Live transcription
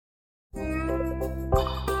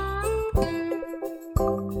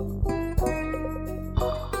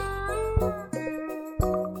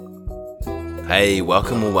Hey,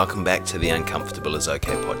 welcome back to the Uncomfortable is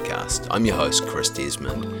Okay podcast. I'm your host, Chris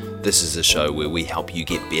Desmond. This is a show where we help you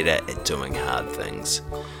get better at doing hard things.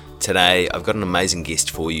 Today, I've got an amazing guest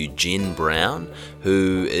for you, Jen Brown,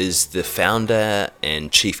 who is the founder and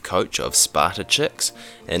chief coach of Sparta Chicks,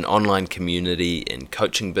 an online community and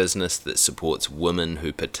coaching business that supports women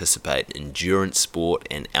who participate in endurance sport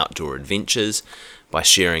and outdoor adventures by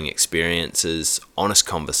sharing experiences, honest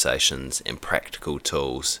conversations, and practical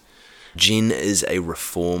tools. Jen is a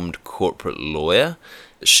reformed corporate lawyer.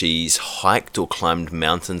 She's hiked or climbed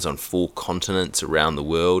mountains on 4 continents around the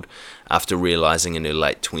world after realizing in her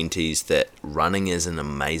late 20s that running is an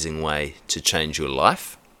amazing way to change your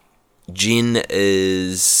life. Jen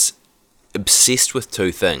is obsessed with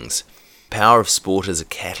 2 things: power of sport as a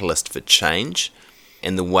catalyst for change,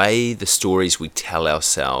 and the way the stories we tell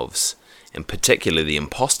ourselves, in particular the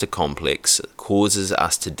imposter complex, causes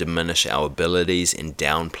us to diminish our abilities and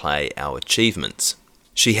downplay our achievements.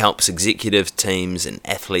 She helps executive teams and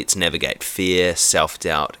athletes navigate fear,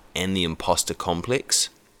 self-doubt, and the imposter complex,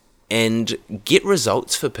 and get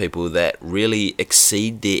results for people that really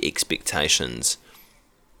exceed their expectations.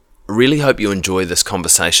 I really hope you enjoy this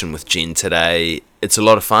conversation with Jen today. It's a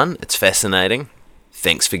lot of fun. It's fascinating.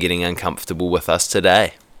 Thanks for getting uncomfortable with us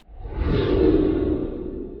today.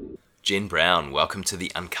 Jen Brown, welcome to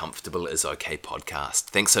the Uncomfortable is Okay podcast.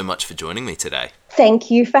 Thanks so much for joining me today. Thank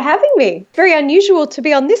you for having me. Very unusual to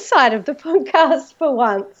be on this side of the podcast for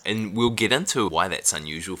once. And we'll get into why that's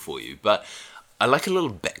unusual for you, but I like a little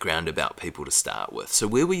background about people to start with. So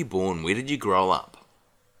where were you born? Where did you grow up?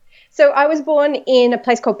 So I was born in a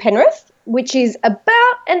place called Penrith, which is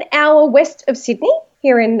about an hour west of Sydney,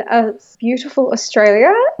 here in beautiful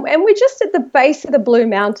Australia. And we're just at the base of the Blue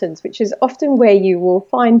Mountains, which is often where you will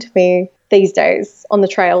find me these days, on the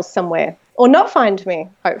trails somewhere. Or not find me,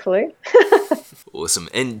 hopefully. Awesome.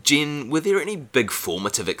 And Jen, were there any big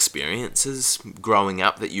formative experiences growing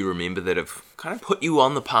up that you remember that have kind of put you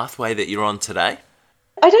on the pathway that you're on today?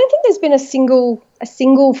 I don't think there's been a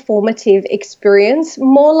single formative experience,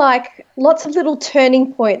 more like lots of little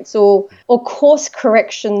turning points or course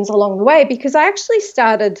corrections along the way, because I actually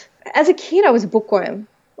started, as a kid, I was a bookworm.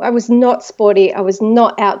 I was not sporty. I was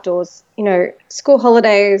not outdoors. School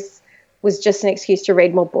holidays was just an excuse to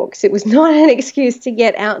read more books. It was not an excuse to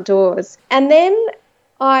get outdoors. And then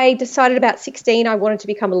I decided about 16 I wanted to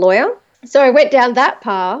become a lawyer. So I went down that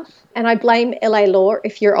path, and I blame LA Law.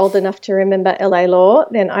 If you're old enough to remember LA Law,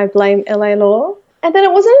 then I blame LA Law. And then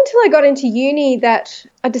it wasn't until I got into uni that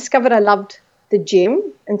I discovered I loved the gym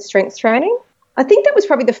and strength training. I think that was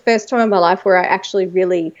probably the first time in my life where I actually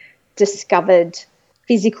really discovered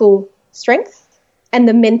physical strength and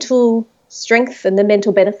the mental strength and the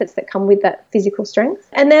mental benefits that come with that physical strength.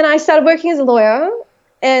 And then I started working as a lawyer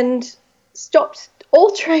and stopped all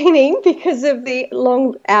training because of the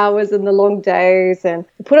long hours and the long days, and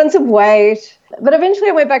put on some weight. But eventually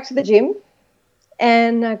I went back to the gym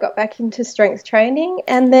and I got back into strength training.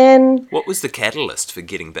 And then... What was the catalyst for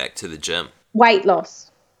getting back to the gym? Weight loss.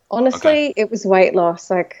 Honestly, It was weight loss.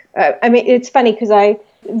 It's funny because I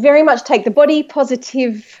very much take the body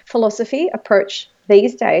positive philosophy approach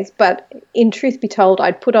these days, but in truth be told,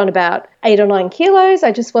 I'd put on about 8 or 9 kilos.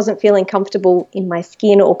 I just wasn't feeling comfortable in my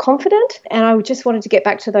skin or confident, and I just wanted to get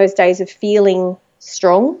back to those days of feeling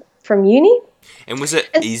strong from uni. And was it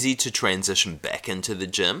easy to transition back into the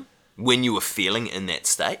gym when you were feeling in that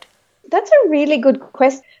state? That's a really good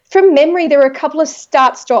question. From memory, there were a couple of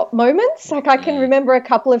start-stop moments. I can remember a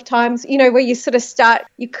couple of times, where you sort of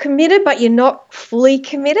you're committed, but you're not fully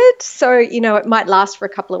committed. So, it might last for a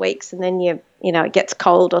couple of weeks, and then it gets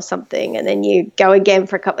cold or something, and then you go again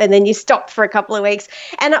for a couple, and then you stop for a couple of weeks.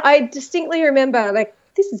 And I distinctly remember,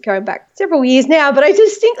 this is going back several years now, but I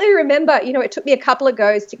distinctly remember, it took me a couple of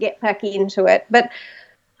goes to get back into it. But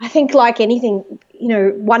I think like anything,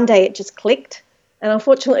 one day it just clicked. And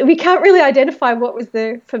unfortunately, we can't really identify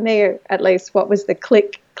for me at least, what was the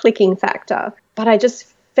clicking factor. But I just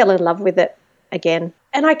fell in love with it again.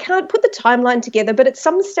 And I can't put the timeline together, but at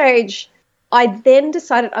some stage, I then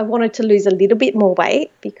decided I wanted to lose a little bit more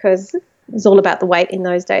weight, because it was all about the weight in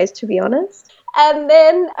those days, to be honest. And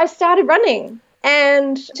then I started running,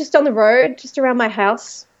 and just on the road, just around my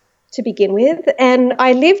house to begin with. And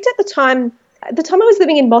I lived at the time I was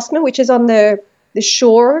living in Mosman, which is on the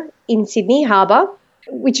shore in Sydney Harbour,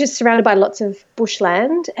 which is surrounded by lots of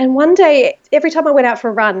bushland. And one day, every time I went out for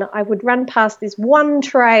a run, I would run past this one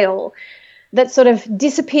trail that sort of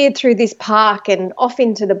disappeared through this park and off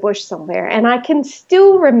into the bush somewhere. And I can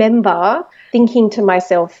still remember thinking to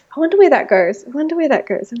myself, I wonder where that goes. I wonder where that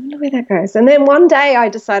goes. I wonder where that goes. And then one day I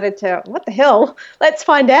decided what the hell, let's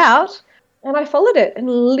find out. And I followed it, and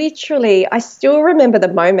literally I still remember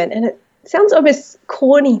the moment, and it sounds almost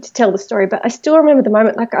corny to tell the story, but I still remember the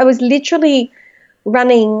moment. Like, I was literally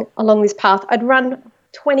running along this path. I'd run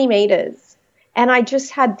 20 meters, and I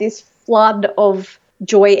just had this flood of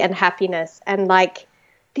joy and happindness, and like,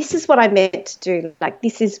 this is what I'm meant to do. Like,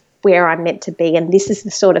 this is where I'm meant to be, and this is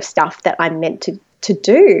the sort of stuff that I'm meant to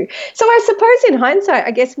do. So I suppose in hindsight,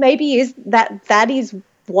 I guess maybe is that is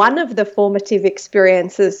one of the formative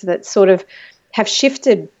experiences that sort of have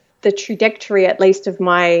shifted the trajectory, at least, of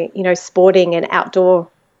my, sporting and outdoor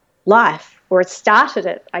life, or it started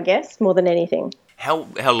it, I guess, more than anything. How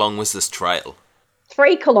long was this trail?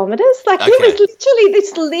 3 kilometres. Like, okay. It was literally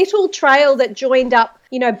this little trail that joined up,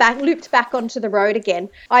 looped back onto the road again.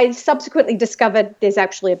 I subsequently discovered there's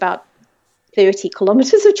actually about 30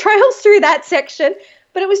 kilometres of trails through that section,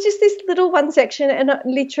 but it was just this little one section, and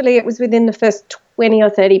literally it was within the first 20 or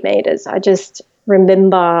 30 metres. I just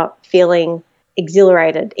remember feeling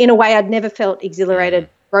exhilarated in a way I'd never felt exhilarated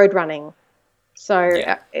road running. So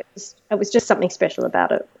it was just something special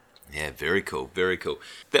about it. Yeah, very cool, very cool.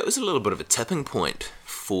 That was a little bit of a tipping point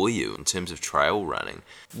for you in terms of trail running.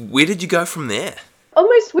 Where did you go from there?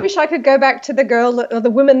 Almost wish I could go back to the girl or the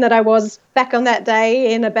woman that I was back on that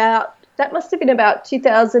day that must have been about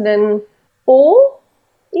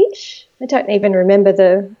 2004-ish. I don't even remember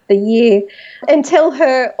the year. And tell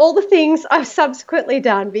her all the things I've subsequently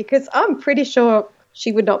done, because I'm pretty sure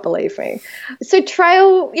she would not believe me. So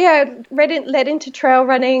led into trail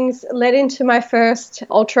runnings, led into my first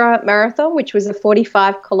ultra marathon, which was a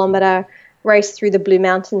 45-kilometre race through the Blue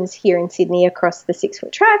Mountains here in Sydney across the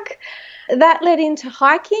 6-foot track. That led into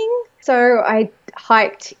hiking. So I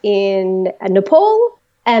hiked in Nepal,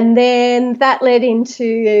 and then that led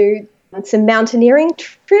into some mountaineering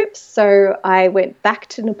trips. So I went back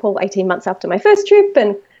to Nepal 18 months after my first trip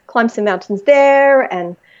and climbed some mountains there,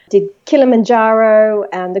 and did Kilimanjaro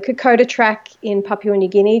and the Kokoda track in Papua New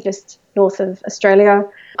Guinea, just north of Australia.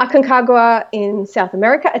 Aconcagua in South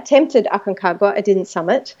America, attempted Aconcagua, I didn't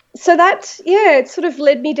summit. So that, it sort of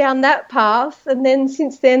led me down that path. And then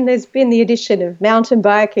since then, there's been the addition of mountain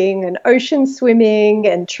biking and ocean swimming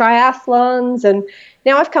and triathlons. And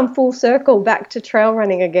now I've come full circle back to trail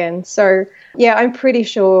running again. So, I'm pretty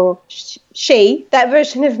sure that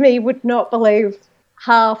version of me would not believe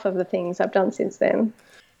half of the things I've done since then.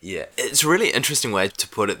 Yeah, it's a really interesting way to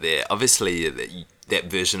put it there. Obviously, that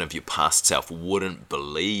version of your past self wouldn't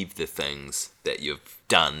believe the things that you've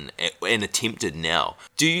done and attempted now.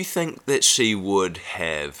 Do you think that she would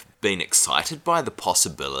have been excited by the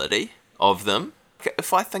possibility of them?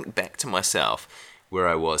 If I think back to myself where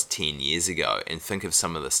I was 10 years ago and think of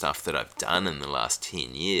some of the stuff that I've done in the last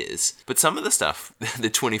 10 years, but some of the stuff the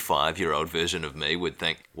 25-year-old version of me would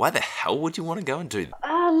think, why the hell would you want to go and do that?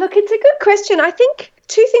 Look, it's a good question. I think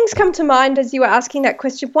 2 things come to mind as you were asking that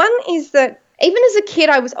question. One is that even as a kid,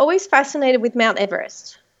 I was always fascinated with Mount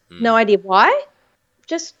Everest. No idea why.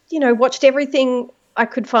 Just, watched everything I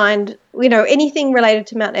could find, anything related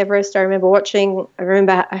to Mount Everest. I remember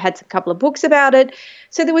I had a couple of books about it.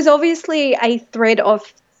 So there was obviously a thread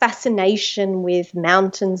of fascination with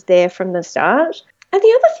mountains there from the start. And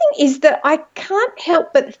the other thing is that I can't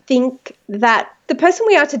help but think that the person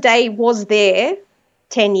we are today was there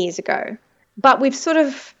 10 years ago. But we've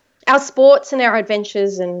our sports and our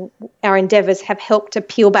adventures and our endeavours have helped to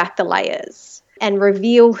peel back the layers and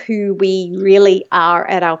reveal who we really are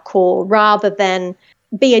at our core, rather than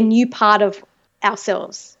be a new part of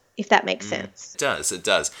ourselves, if that makes sense. It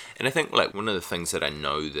does. And I think one of the things that I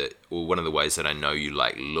know one of the ways that I know you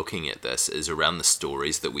like looking at this is around the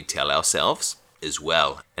stories that we tell ourselves as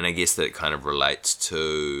well. And I guess that it kind of relates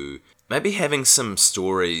to maybe having some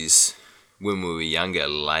stories when we were younger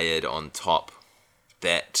layered on top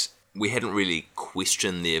that we hadn't really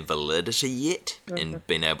questioned their validity yet, and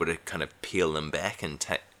been able to kind of peel them back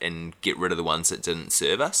and get rid of the ones that didn't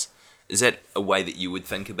serve us. Is that a way that you would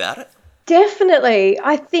think about it? Definitely.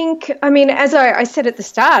 I think, as I said at the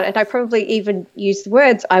start, and I probably even used the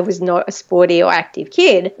words, I was not a sporty or active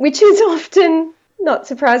kid, which is often, not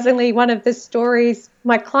surprisingly, one of the stories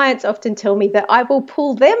my clients often tell me that I will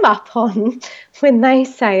pull them up on when they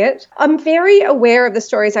say it. I'm very aware of the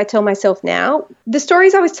stories I tell myself now. The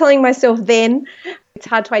stories I was telling myself then, it's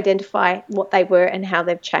hard to identify what they were and how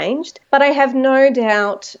they've changed. But I have no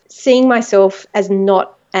doubt seeing myself as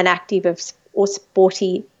not an active or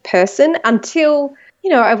sporty person until,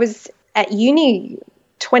 I was at uni.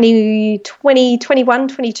 21,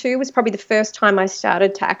 22 was probably the first time I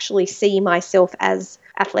started to actually see myself as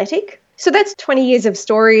athletic. So that's 20 years of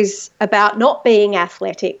stories about not being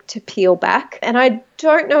athletic to peel back. And I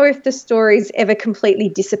don't know if the stories ever completely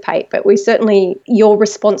dissipate, but your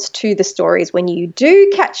response to the stories when you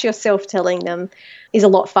do catch yourself telling them is a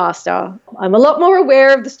lot faster. I'm a lot more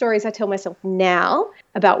aware of the stories I tell myself now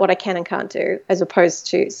about what I can and can't do, as opposed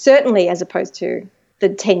to the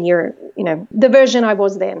 10-year, the version I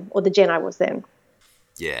was then, or the Jen I was then.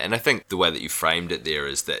 Yeah, and I think the way that you framed it there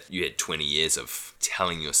is that you had 20 years of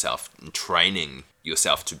telling yourself and training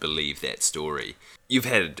yourself to believe that story. You've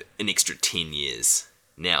had an extra 10 years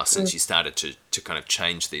now since you started to kind of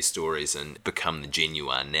change these stories and become the Jen you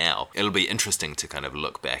are now. It'll be interesting to kind of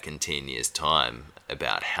look back in 10 years' time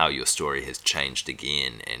about how your story has changed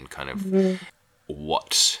again and kind of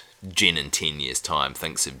what Jen in 10 years' time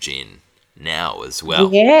thinks of Jen now as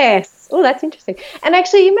well. Yes. Oh, that's interesting. And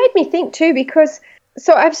actually, you made me think too, because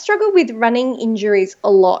so I've struggled with running injuries a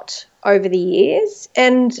lot over the years,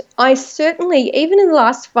 and I certainly, even in the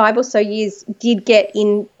last 5 or so years, did get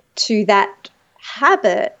into that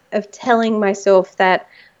habit of telling myself that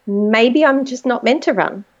maybe I'm just not meant to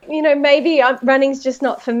run. Maybe running's just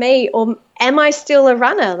not for me, or am I still a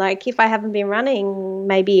runner? Like, if I haven't been running,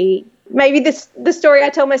 maybe the story I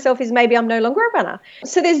tell myself is maybe I'm no longer a runner.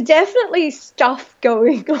 So there's definitely stuff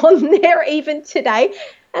going on there even today.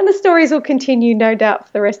 And the stories will continue, no doubt,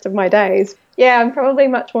 for the rest of my days. Yeah, I'm probably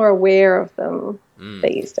much more aware of them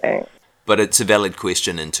these days. But it's a valid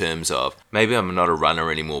question in terms of maybe I'm not a runner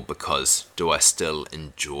anymore because do I still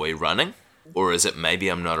enjoy running? Or is it maybe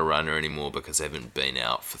I'm not a runner anymore because I haven't been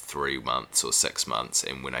out for 3 months or 6 months,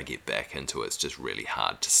 and when I get back into it, it's just really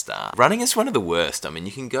hard to start. Running is one of the worst. I mean,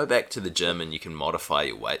 you can go back to the gym and you can modify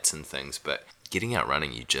your weights and things, but getting out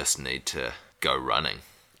running, you just need to go running.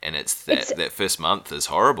 And it's that first month is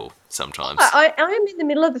horrible sometimes. I'm in the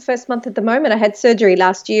middle of the first month at the moment. I had surgery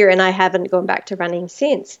last year and I haven't gone back to running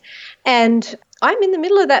since. And I'm in the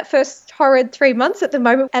middle of that first horrid 3 months at the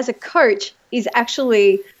moment. As a coach is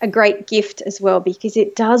actually a great gift as well, because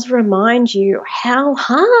it does remind you how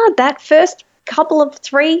hard that first couple of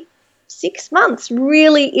 3-6 months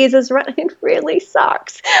really is as running. It really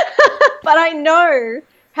sucks. But I know,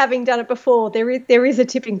 having done it before, there is a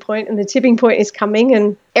tipping point, and the tipping point is coming,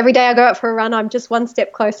 and every day I go out for a run, I'm just one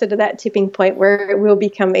step closer to that tipping point where it will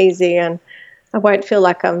become easy and I won't feel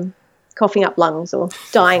like I'm coughing up lungs or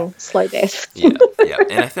dying slow death. Yeah.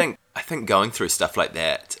 And I think going through stuff like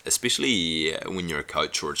that, especially when you're a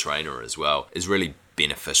coach or a trainer as well, is really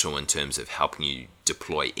beneficial in terms of helping you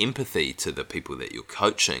deploy empathy to the people that you're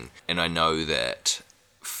coaching. And I know that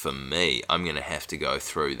for me, I'm going to have to go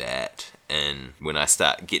through that. And when I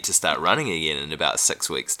get to start running again in about 6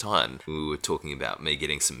 weeks' time, we were talking about me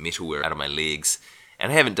getting some metalwear out of my legs.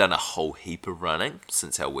 And I haven't done a whole heap of running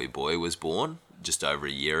since our wee boy was born, just over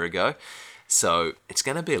a year ago. So it's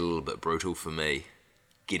going to be a little bit brutal for me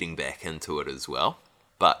getting back into it as well.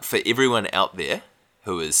 But for everyone out there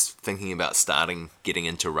who is thinking about getting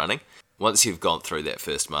into running, once you've gone through that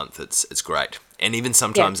first month, it's great. And even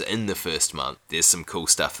sometimes in the first month, there's some cool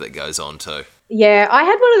stuff that goes on too. Yeah, I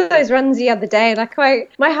had one of those runs the other day. Like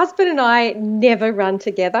my husband and I never run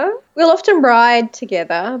together. We'll often ride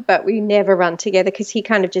together, but we never run together because he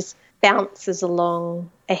kind of just bounces along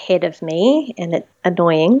ahead of me and it's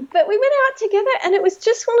annoying. But we went out together and it was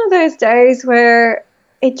just one of those days where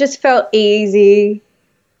it just felt easy.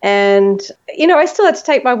 And, I still had to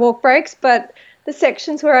take my walk breaks, but the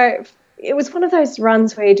sections where it was one of those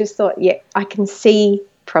runs where you just thought, yeah, I can see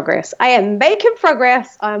progress. I am making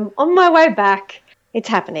progress. I'm on my way back. It's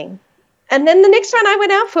happening. And then the next run I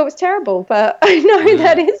went out for was terrible, but I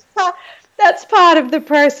know that's part of the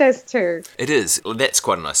process too. It is. Well, that's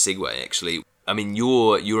quite a nice segue, actually. I mean,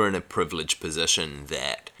 you're in a privileged position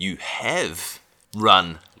that you have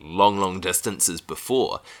run long distances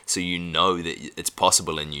before, so you know that it's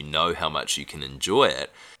possible and you know how much you can enjoy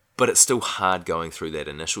it. But it's still hard going through that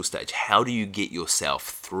initial stage. How do you get yourself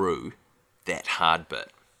through that hard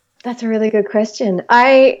bit? That's a really good question.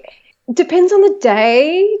 Depends on the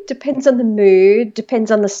day, depends on the mood,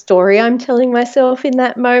 depends on the story I'm telling myself in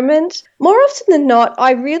that moment. More often than not,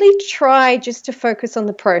 I really try just to focus on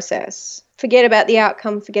the process. Forget about the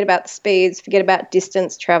outcome, forget about the speeds, forget about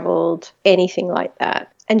distance traveled, anything like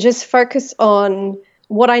that. And just focus on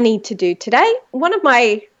what I need to do today. One of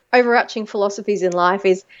my overarching philosophies in life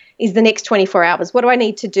is the next 24 hours. What do I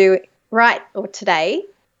need to do right or today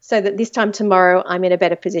so that this time tomorrow I'm in a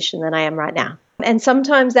better position than I am right now? And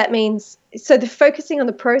sometimes that means, so the focusing on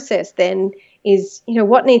the process then is,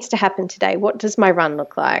 what needs to happen today? What does my run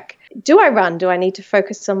look like? Do I run? Do I need to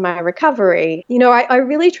focus on my recovery? I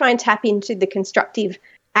really try and tap into the constructive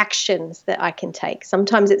actions that I can take.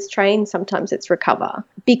 Sometimes it's train, sometimes it's recover,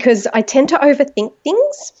 because I tend to overthink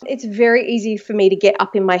things. It's very easy for me to get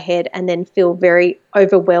up in my head and then feel very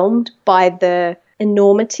overwhelmed by the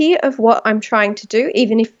enormity of what I'm trying to do,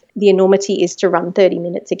 even if the enormity is to run 30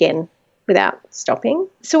 minutes again without stopping.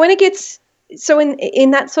 So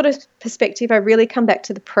in that sort of perspective, I really come back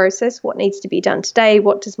to the process. What needs to be done today?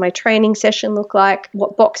 What does my training session look like?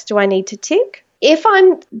 What box do I need to tick? If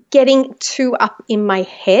I'm getting too up in my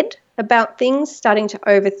head about things, starting to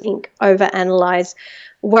overthink, overanalyze,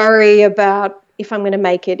 worry about if I'm going to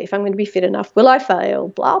make it, if I'm going to be fit enough, will I fail,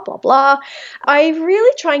 blah, blah, blah, I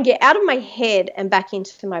really try and get out of my head and back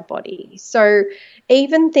into my body. So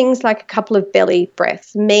even things like a couple of belly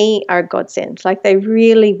breaths, me, are a godsend. Like, they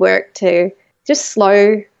really work to just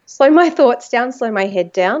slow my thoughts down, slow my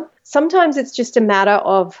head down. Sometimes it's just a matter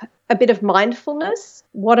of a bit of mindfulness.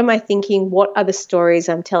 What am I thinking? What are the stories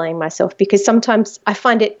I'm telling myself? Because sometimes I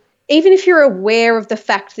find it, even if you're aware of the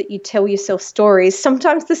fact that you tell yourself stories,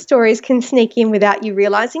 sometimes the stories can sneak in without you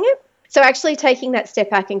realizing it. So actually taking that step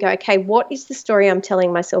back and go, okay, what is the story I'm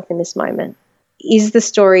telling myself in this moment? Is the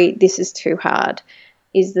story, this is too hard?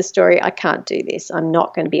 Is the story, I can't do this, I'm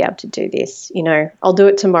not going to be able to do this, I'll do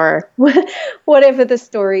it tomorrow, whatever the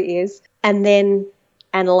story is, and then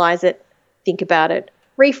analyze it, think about it,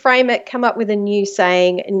 reframe it, come up with a new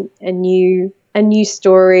saying, a new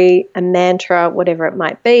story, a mantra, whatever it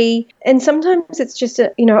might be. And sometimes it's just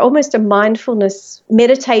almost a mindfulness,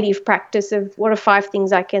 meditative practice of what are 5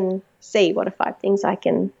 things I can see, what are 5 things I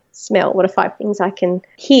can smell, what are 5 things I can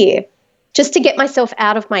hear, just to get myself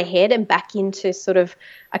out of my head and back into sort of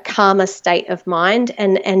a calmer state of mind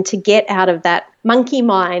and to get out of that monkey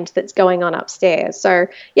mind that's going on upstairs. So,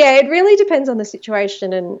 yeah, it really depends on the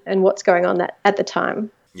situation and what's going on at the time.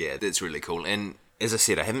 Yeah, that's really cool. And as I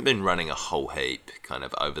said, I haven't been running a whole heap kind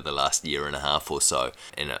of over the last year and a half or so,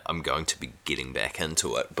 and I'm going to be getting back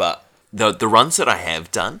into it. But the runs that I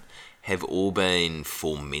have done have all been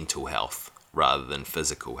for mental health rather than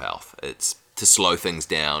physical health. It's to slow things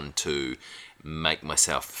down, to make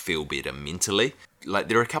myself feel better mentally. Like,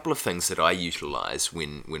 there are a couple of things that I utilize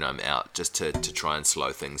when I'm out just to try and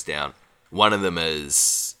slow things down. One of them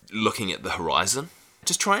is looking at the horizon.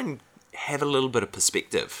 Just try and have a little bit of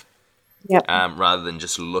perspective. Yep. Rather than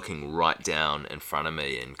just looking right down in front of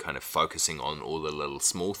me and kind of focusing on all the little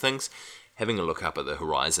small things, having a look up at the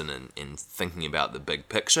horizon and thinking about the big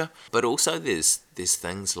picture. But also there's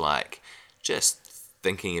things like just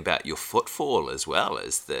thinking about your footfall as well,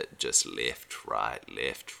 as that just left, right,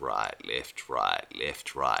 left, right, left, right,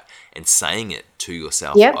 left, right, and saying it to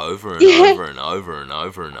yourself over and over and over and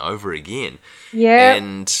over and over again. Yeah.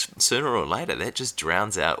 And sooner or later, that just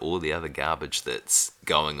drowns out all the other garbage that's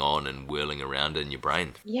going on and whirling around in your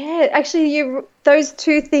brain. Yeah, actually, those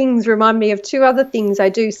 2 things remind me of 2 other things I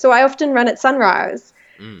do. So I often run at sunrise.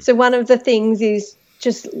 So one of the things is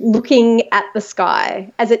just looking at the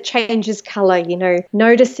sky as it changes colour,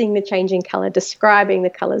 noticing the changing colour, describing the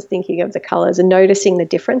colours, thinking of the colours and noticing the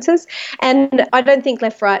differences. And I don't think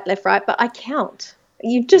left, right, but I count.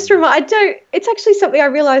 You just it's actually something I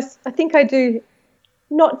realise I think I do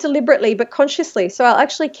not deliberately but consciously. So I'll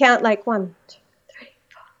actually count like 1, 2, 3,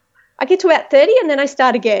 4. I get to about 30 and then I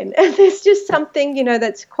start again. And there's just something,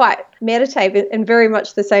 that's quite meditative and very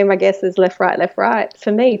much the same, I guess, as left, right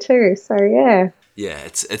for me too. So, yeah. Yeah,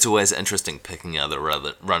 it's always interesting picking other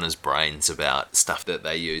runners' brains about stuff that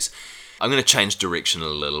they use. I'm going to change direction a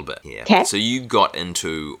little bit here. Okay. So you got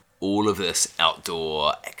into all of this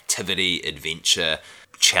outdoor activity, adventure,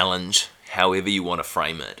 challenge, however you want to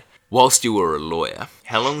frame it. Whilst you were a lawyer,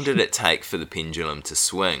 how long did it take for the pendulum to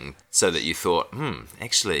swing so that you thought,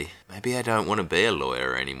 actually, maybe I don't want to be a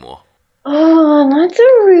lawyer anymore? Oh, that's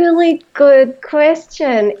a really good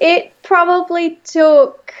question. It probably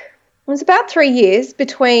took... It was about 3 years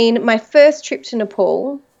between my first trip to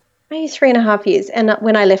Nepal, maybe 3.5 years, and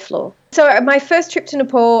when I left law. So my first trip to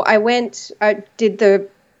Nepal, I did the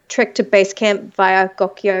trek to base camp via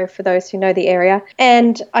Gokyo, for those who know the area.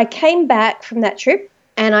 And I came back from that trip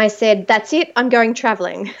and I said, that's it, I'm going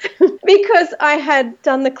traveling. Because I had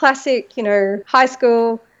done the classic, high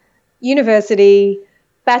school, university,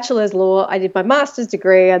 bachelor's law. I did my master's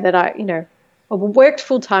degree and then I worked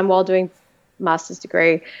full-time while doing master's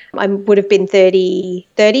degree. I would have been 30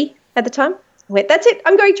 at the time. I went, that's it,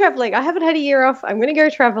 I'm going traveling. I haven't had a year off. I'm going to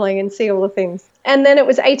go traveling and see all the things. And then it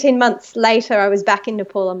was 18 months later, I was back in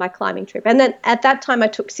Nepal on my climbing trip. And then at that time, I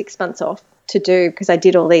took 6 months off to do, because I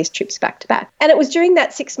did all these trips back to back. And it was during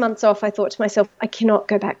that 6 months off, I thought to myself, I cannot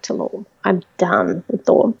go back to law. I'm done with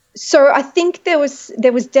law. So I think there was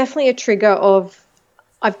definitely a trigger of,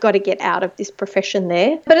 I've got to get out of this profession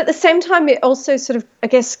there. But at the same time, it also sort of, I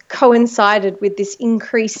guess, coincided with this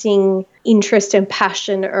increasing interest and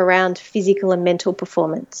passion around physical and mental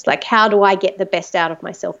performance. Like, how do I get the best out of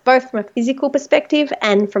myself, both from a physical perspective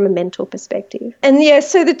and from a mental perspective? And yeah,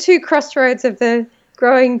 so the two crossroads of the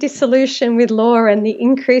growing dissolution with law and the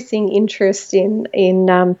increasing interest in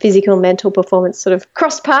physical and mental performance sort of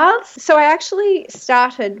crossed paths. So I actually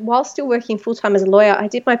started, while still working full-time as a lawyer, I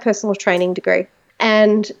did my personal training degree.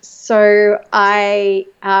 And so I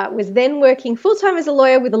was then working full-time as a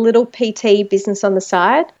lawyer with a little PT business on the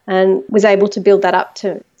side and was able to build that up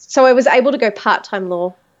to. So I was able to go part-time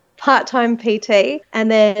law, part-time PT,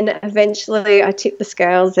 and then eventually I tipped the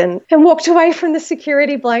scales and walked away from the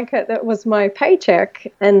security blanket that was my paycheck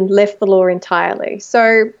and left the law entirely.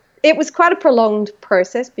 So it was quite a prolonged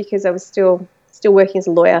process because I was still working as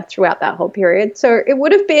a lawyer throughout that whole period. So it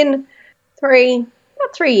would have been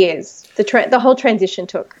about 3 years the whole transition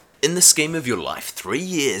took. In the scheme of your life, 3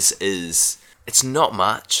 years it's not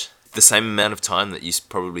much. The same amount of time that you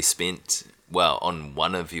probably spent, on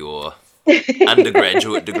one of your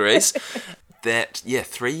undergraduate degrees. That,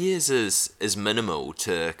 3 years is minimal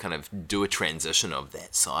to kind of do a transition of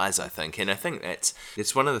that size, I think. And I think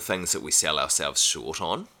it's one of the things that we sell ourselves short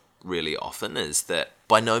on really often, is that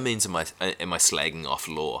by no means am I slagging off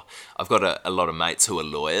law. I've got a lot of mates who are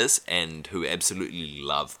lawyers and who absolutely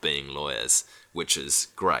love being lawyers, which is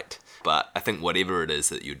great. But I think whatever it is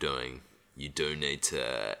that you're doing, you do need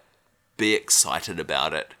to be excited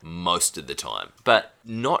about it most of the time. But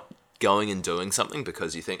not going and doing something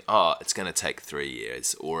because you think, it's going to take 3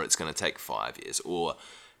 years, or it's going to take 5 years, or,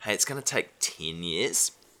 hey, it's going to take 10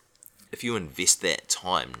 years. If you invest that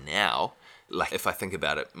time now, like if I think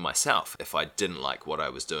about it myself, if I didn't like what I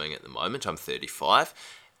was doing at the moment, I'm 35,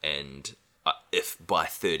 and if by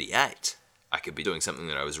 38 I could be doing something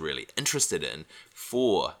that I was really interested in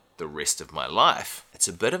for the rest of my life, it's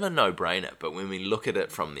a bit of a no-brainer. But when we look at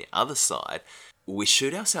it from the other side, we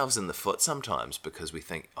shoot ourselves in the foot sometimes because we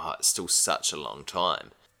think, it's still such a long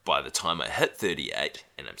time. By the time I hit 38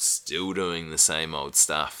 and I'm still doing the same old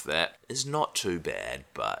stuff that is not too bad,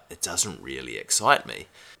 but it doesn't really excite me,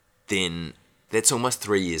 then that's almost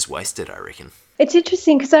 3 years wasted, I reckon. It's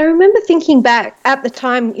interesting because I remember thinking back at the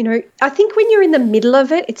time, I think when you're in the middle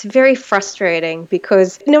of it, it's very frustrating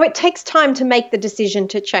because, it takes time to make the decision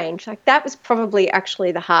to change. Like, that was probably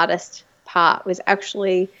actually the hardest part, was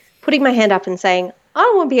actually putting my hand up and saying, I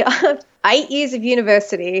don't want to be 8 years of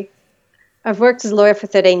university. I've worked as a lawyer for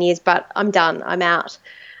 13 years, but I'm done. I'm out.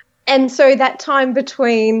 And so that time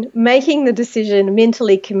between making the decision,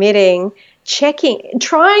 mentally committing,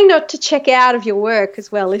 trying not to check out of your work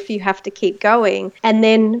as well if you have to keep going, and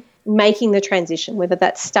then making the transition, whether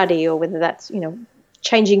that's study or whether that's,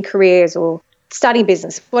 changing careers or studying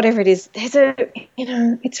business, whatever it is,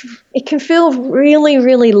 it can feel really,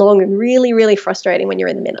 really long and really, really frustrating when you're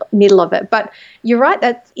in the middle of it. But you're right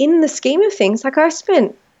that in the scheme of things, like I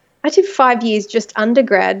did 5 years just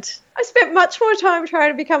undergrad. I spent much more time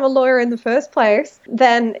trying to become a lawyer in the first place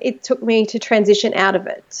than it took me to transition out of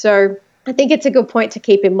it. So I think it's a good point to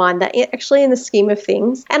keep in mind that actually in the scheme of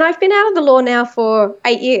things, and I've been out of the law now for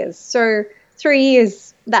 8 years, so 3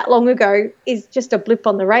 years that long ago is just a blip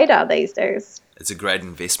on the radar these days. It's a great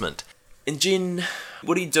investment. And Jen,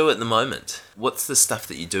 what do you do at the moment? What's the stuff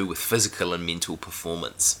that you do with physical and mental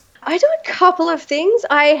performance? I do a couple of things.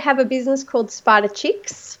 I have a business called Sparta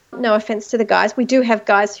Chicks. No offense to the guys. We do have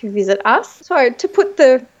guys who visit us. So to put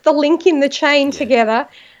the link in the chain together,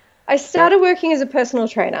 I started working as a personal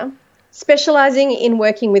trainer, specializing in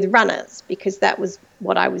working with runners because that was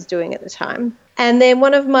what I was doing at the time. And then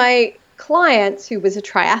one of my clients, who was a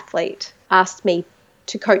triathlete, asked me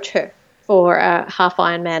to coach her for a half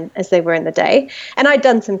Ironman as they were in the day, and I'd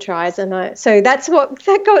done some tries, and so that's what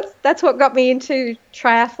got me into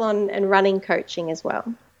triathlon and running coaching as well.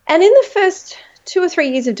 And in the first 2 or 3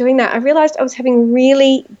 years of doing that, I realized I was having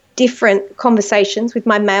really different conversations with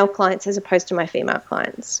my male clients as opposed to my female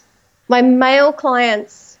clients. My male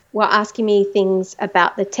clients were asking me things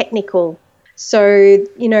about the technical, so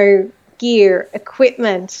gear,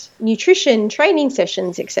 equipment, nutrition, training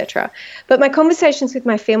sessions, etc. But my conversations with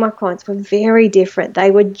my female clients were very different.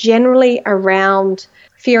 They were generally around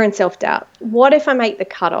fear and self-doubt. What if I make the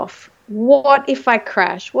cutoff? What if I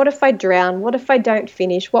crash? What if I drown? What if I don't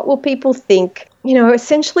finish? What will people think?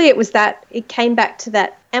 Essentially it came back to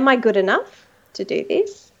that, am I good enough to do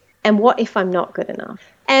this? And what if I'm not good enough?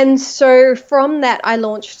 And so from that, I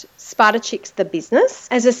launched Sparta Chicks, the business,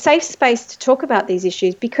 as a safe space to talk about these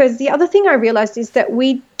issues, because the other thing I realized is that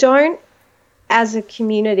we don't, as a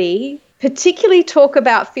community, particularly talk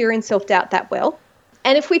about fear and self-doubt that well.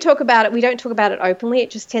 And if we talk about it, we don't talk about it openly.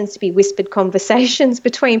 It just tends to be whispered conversations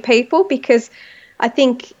between people, because I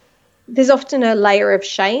think there's often a layer of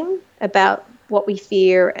shame about what we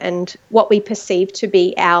fear and what we perceive to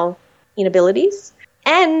be our inabilities.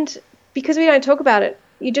 And because we don't talk about it,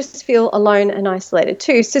 you just feel alone and isolated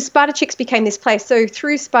too. So Sparta Chicks became this place. So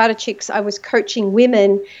through Sparta Chicks, I was coaching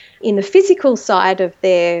women in the physical side of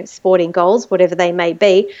their sporting goals, whatever they may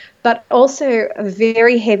be, but also a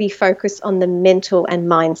very heavy focus on the mental and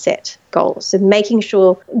mindset goals, and making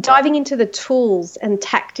sure, diving into the tools and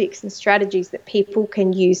tactics and strategies that people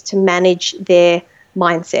can use to manage their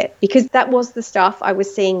mindset, because that was the stuff I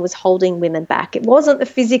was seeing was holding women back. It wasn't the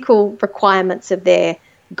physical requirements of their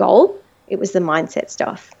goal. It was the mindset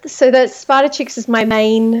stuff. So that Sparta Chicks is my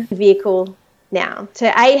main vehicle now to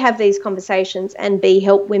A, have these conversations, and B,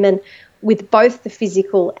 help women with both the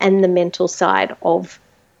physical and the mental side of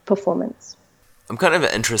performance. I'm kind of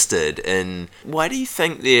interested in, why do you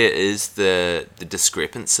think there is the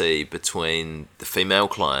discrepancy between the female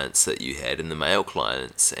clients that you had and the male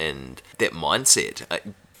clients and that mindset?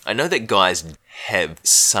 I know that guys have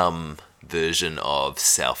some version of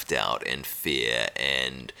self-doubt and fear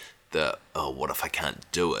and the, oh, what if I can't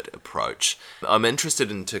do it approach. I'm interested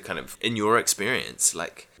in your experience,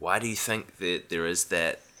 like, why do you think that there is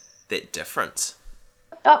that difference?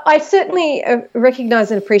 I certainly recognise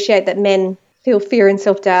and appreciate that men feel fear and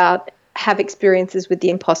self-doubt, have experiences with the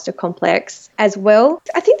imposter complex as well.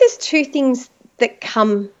 I think there's two things that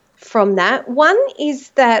come from that. One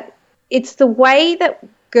is that it's the way that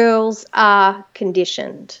girls are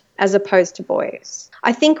conditioned as opposed to boys.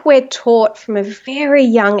 I think we're taught from a very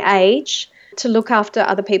young age to look after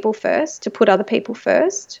other people first, to put other people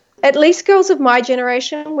first. At least girls of my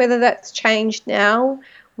generation, whether that's changed now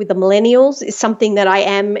with the millennials, is something that I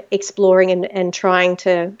am exploring and trying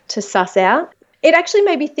to suss out. It actually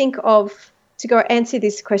made me think of, to go answer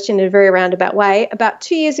this question in a very roundabout way, about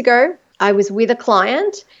 2 years ago, I was with a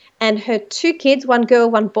client and her two kids, one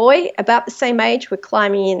girl, one boy, about the same age, were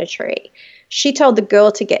climbing in a tree. She told the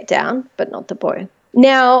girl to get down, but not the boy.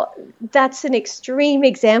 Now, that's an extreme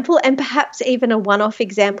example and perhaps even a one-off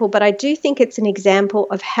example, but I do think it's an example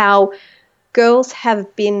of how girls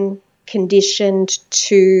have been conditioned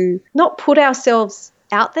to not put ourselves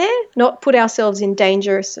out there, not put ourselves in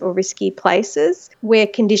dangerous or risky places. We're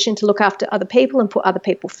conditioned to look after other people and put other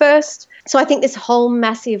people first. So I think this whole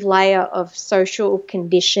massive layer of social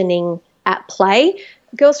conditioning at play.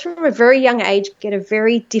 Girls from a very young age get a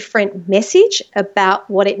very different message about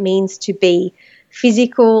what it means to be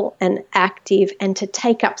physical and active and to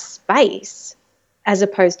take up space as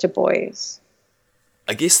opposed to boys.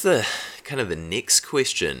 I guess the next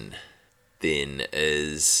question then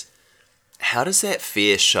is, how does that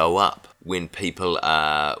fear show up when people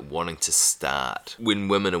are wanting to start, when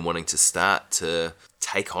women are wanting to start to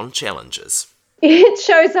take on challenges? It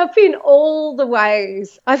shows up in all the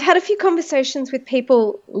ways. I've had a few conversations with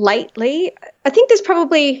people lately. I think there's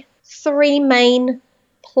probably three main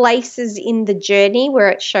places in the journey where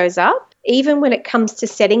it shows up, even when it comes to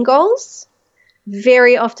setting goals.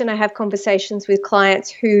 Very often I have conversations with clients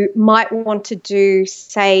who might want to do,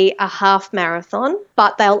 say, a half marathon,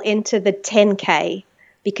 but they'll enter the 10K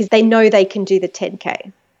because they know they can do the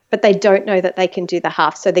 10K, but they don't know that they can do the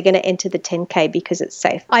half. So they're going to enter the 10K because it's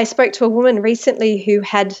safe. I spoke to a woman recently who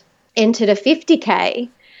had entered a 50K,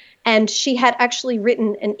 and she had actually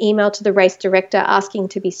written an email to the race director asking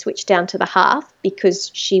to be switched down to the half because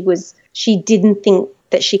she didn't think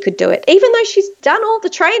that she could do it, even though she's done all the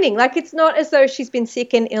training. Like, it's not as though she's been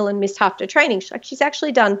sick and ill and missed half her training. She's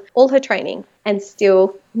actually done all her training and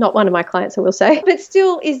still, not one of my clients, I will say, but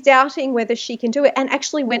still is doubting whether she can do it, and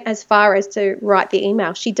actually went as far as to write the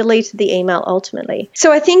email. She deleted the email ultimately.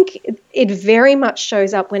 So I think it very much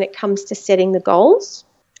shows up when it comes to setting the goals.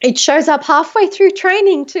 It shows up halfway through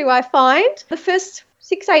training too, I find. The first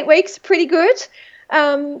 6-8 weeks are pretty good.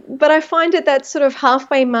 But I find at that sort of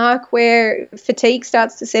halfway mark where fatigue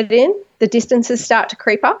starts to set in, the distances start to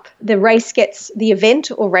creep up, the event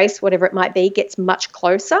or race, whatever it might be, gets much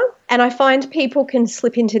closer. And I find people can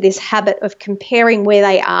slip into this habit of comparing where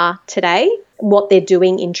they are today, what they're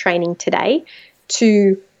doing in training today,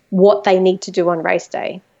 to what they need to do on race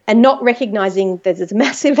day, and not recognizing there's a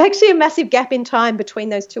massive gap in time between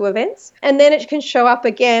those two events. And then it can show up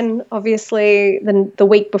again, obviously, the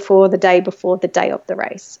week before, the day of the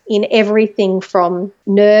race, in everything from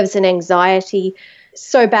nerves and anxiety,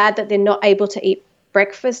 so bad that they're not able to eat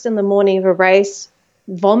breakfast in the morning of a race,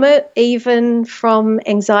 vomit even from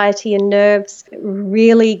anxiety and nerves,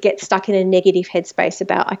 really get stuck in a negative headspace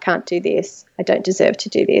about I can't do this, I don't deserve to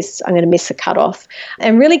do this, I'm going to miss the cutoff,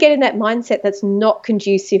 and really get in that mindset that's not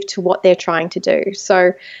conducive to what they're trying to do.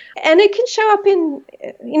 So, and it can show up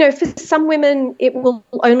in, for some women, it will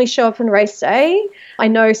only show up on race day. I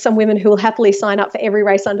know some women who will happily sign up for every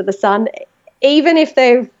race under the sun, even if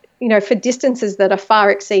they've, for distances that are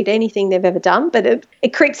far exceed anything they've ever done, but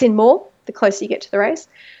it creeps in more the closer you get to the race.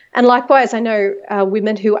 And likewise, I know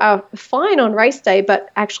women who are fine on race day,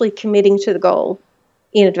 but actually committing to the goal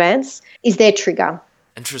in advance is their trigger.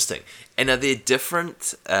 Interesting. And are there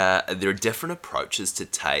different approaches to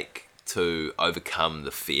take to overcome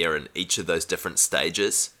the fear in each of those different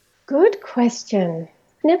stages? Good question.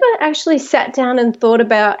 Never actually sat down and thought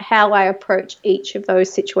about how I approach each of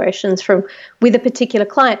those situations with a particular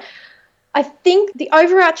client. I think the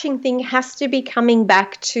overarching thing has to be coming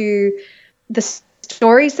back to the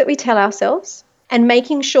stories that we tell ourselves and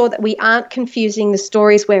making sure that we aren't confusing the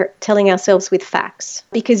stories we're telling ourselves with facts.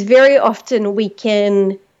 Because very often we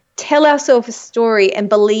can tell ourselves a story and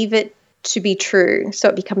believe it to be true, so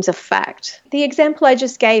it becomes a fact. The example I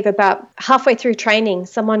just gave about halfway through training,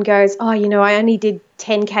 someone goes, I only did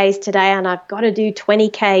 10Ks today and I've got to do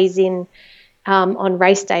 20Ks on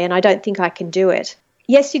race day and I don't think I can do it.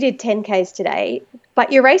 Yes, you did 10Ks today,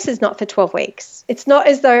 but your race is not for 12 weeks. It's not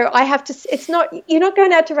as though you're not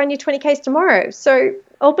going out to run your 20Ks tomorrow. So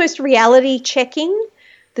almost reality checking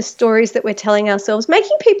the stories that we're telling ourselves,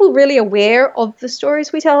 making people really aware of the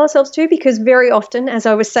stories we tell ourselves too, because very often, as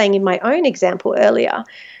I was saying in my own example earlier,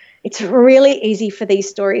 it's really easy for these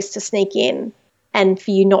stories to sneak in and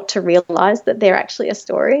for you not to realize that they're actually a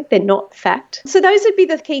story. They're not fact. So those would be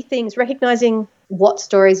the key things, recognizing what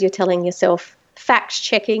stories you're telling yourself, fact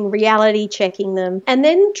checking, reality checking them, and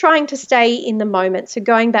then trying to stay in the moment. So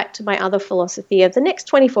going back to my other philosophy of the next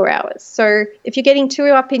 24 hours. So if you're getting too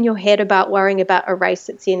up in your head about worrying about a race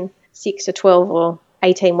that's in 6 or 12 or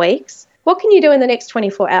 18 weeks, what can you do in the next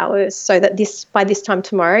 24 hours so that by this time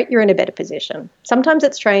tomorrow, you're in a better position? Sometimes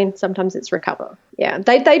it's train, sometimes it's recover. Yeah,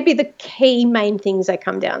 they'd be the key main things I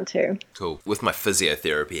come down to. Cool. With my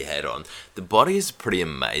physiotherapy hat on, the body is a pretty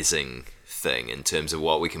amazing thing in terms of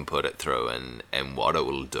what we can put it through and what it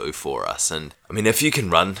will do for us. And I mean, if you can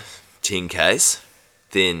run 10Ks,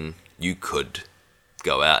 then you could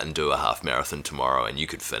go out and do a half marathon tomorrow and you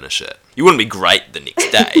could finish it. You wouldn't be great the next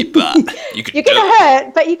day, but you could do it. You're going to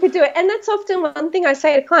hurt, but you could do it. And that's often one thing I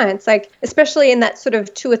say to clients, like especially in that sort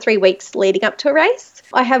of 2 or 3 weeks leading up to a race,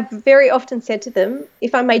 I have very often said to them,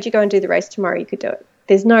 if I made you go and do the race tomorrow, you could do it.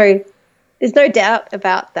 There's no doubt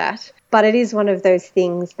about that. But it is one of those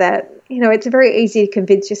things that, it's very easy to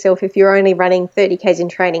convince yourself if you're only running 30Ks in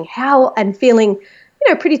training and feeling,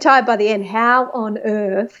 pretty tired by the end, how on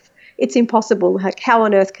earth, it's impossible. Like, how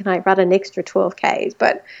on earth can I run an extra 12Ks?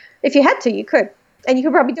 But if you had to, you could. And you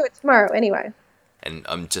could probably do it tomorrow anyway. And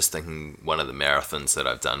I'm just thinking one of the marathons that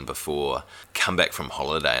I've done before, come back from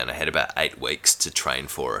holiday and I had about 8 weeks to train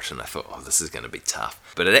for it. And I thought, this is going to be tough.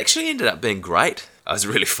 But it actually ended up being great. I was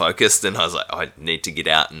really focused and I was like, I need to get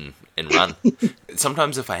out and run.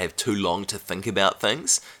 Sometimes if I have too long to think about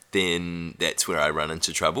things, then that's where I run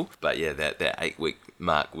into trouble. But yeah, that 8-week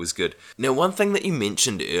mark was good. Now, one thing that you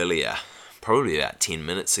mentioned earlier, probably about 10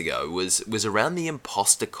 minutes ago, was around the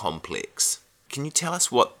imposter complex. Can you tell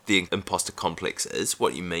us what the imposter complex is,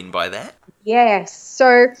 what you mean by that? Yes.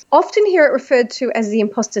 So often hear it referred to as the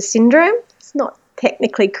imposter syndrome. It's not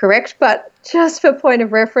technically correct, but just for point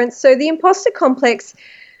of reference. So the imposter complex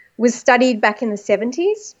was studied back in the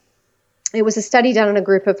 70s. It was a study done on a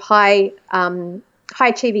group of high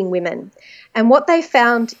achieving women. And what they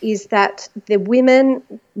found is that the women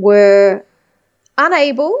were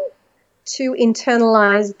unable to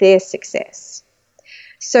internalize their success.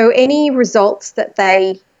 So any results that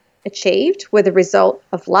they achieved were the result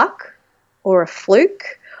of luck or a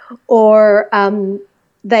fluke, or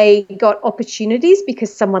they got opportunities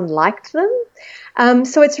because someone liked them.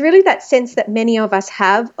 So it's really that sense that many of us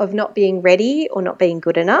have of not being ready or not being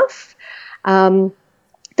good enough,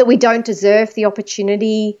 that we don't deserve the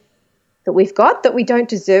opportunity that we've got, that we don't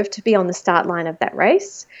deserve to be on the start line of that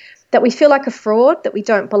race, that we feel like a fraud, that we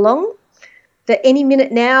don't belong, that any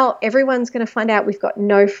minute now everyone's going to find out we've got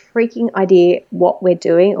no freaking idea what we're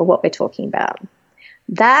doing or what we're talking about.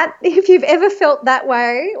 That, if you've ever felt that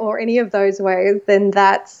way or any of those ways, then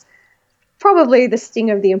that's probably the sting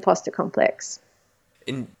of the imposter complex.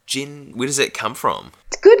 And Jen, where does it come from?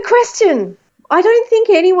 It's a good question. I don't think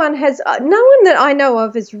anyone has, no one that I know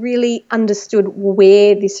of has really understood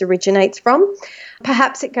where this originates from.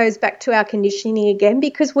 Perhaps it goes back to our conditioning again,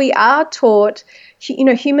 because we are taught,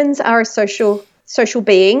 humans are a social social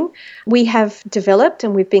being, we have developed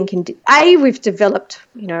and we've developed,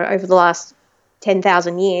 over the last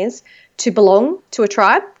 10,000 years to belong to a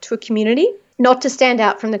tribe, to a community, not to stand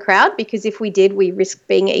out from the crowd, because if we did, we risk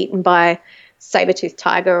being eaten by saber-toothed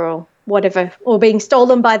tiger or whatever, or being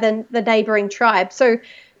stolen by the neighbouring tribe. So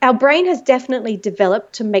our brain has definitely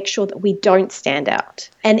developed to make sure that we don't stand out.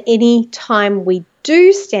 And any time we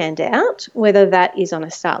do stand out, whether that is on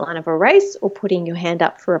a start line of a race or putting your hand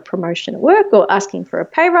up for a promotion at work or asking for a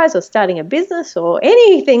pay rise or starting a business or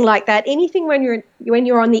anything like that, anything when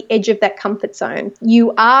you're on the edge of that comfort zone,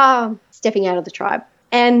 you are stepping out of the tribe.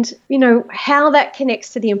 And, how that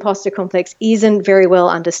connects to the imposter complex isn't very well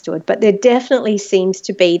understood, but there definitely seems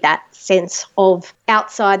to be that sense of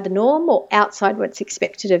outside the norm or outside what's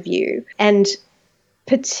expected of you. And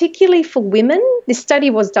particularly for women, this study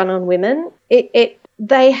was done on women, these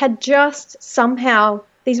women had just somehow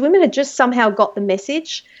got the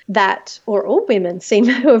message that, or all women seem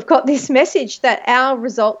to have got this message, that our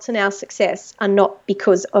results and our success are not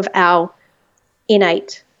because of our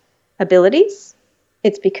innate abilities.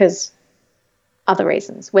 It's because other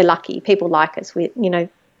reasons. We're lucky. People like us.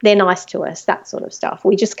 They're nice to us, that sort of stuff.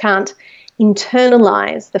 We just can't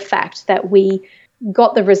internalize the fact that we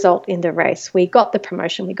got the result in the race. We got the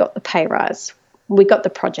promotion. We got the pay rise. We got the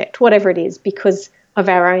project, whatever it is, because of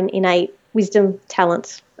our own innate wisdom,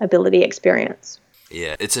 talent, ability, experience.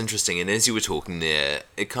 Yeah, it's interesting. And as you were talking there,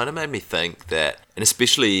 it kind of made me think that, and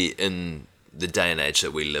especially in the day and age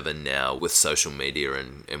that we live in now with social media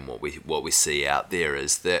and what we see out there,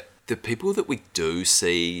 is that the people that we do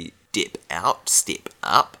see step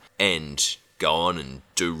up and go on and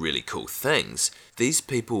do really cool things, these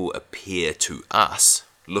people appear to us,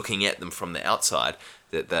 looking at them from the outside,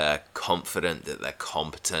 that they're confident, that they're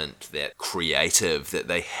competent, they're creative, that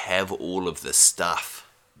they have all of this stuff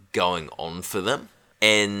going on for them.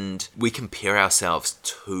 And we compare ourselves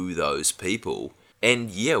to those people. And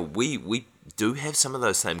yeah, we do have some of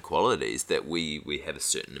those same qualities, that we have a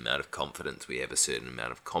certain amount of confidence, we have a certain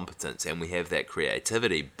amount of competence, and we have that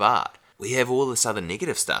creativity, but we have all this other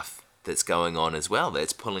negative stuff that's going on as well,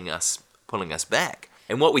 that's pulling us back.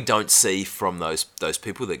 And what we don't see from those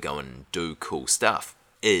people that go and do cool stuff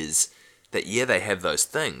is that, yeah, they have those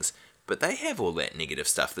things, but they have all that negative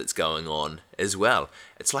stuff that's going on as well.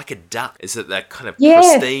 It's like a duck, is that they're kind of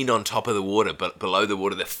pristine on top of the water, but below the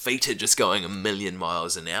water, their feet are just going 1,000,000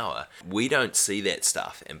 miles an hour. We don't see that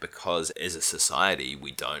stuff, and because as a society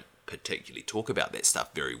we don't particularly talk about that stuff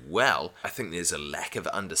very well, I think there's a lack of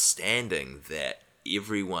understanding that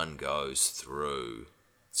everyone goes through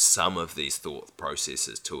some of these thought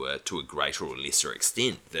processes to a greater or lesser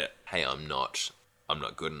extent, that, hey, I'm not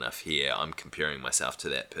good enough here, I'm comparing myself to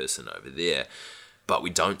that person over there. But we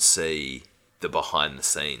don't see the behind the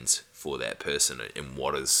scenes for that person and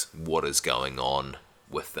what is going on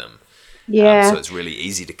with them. Yeah. So it's really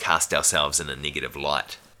easy to cast ourselves in a negative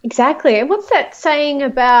light. Exactly. And what's that saying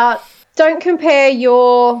about don't compare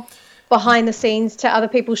your behind the scenes to other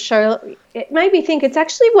people's show? It made me think it's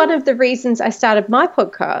actually one of the reasons I started my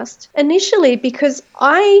podcast initially, because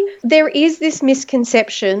there is this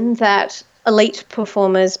misconception that elite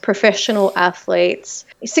performers, professional athletes,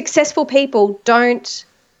 successful people don't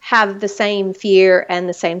have the same fear and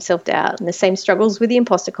the same self-doubt and the same struggles with the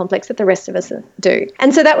imposter complex that the rest of us do.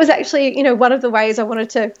 And so that was actually, one of the ways I wanted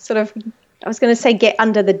to I was going to say get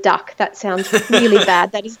under the duck. That sounds really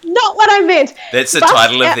bad. That is not what I meant. That's the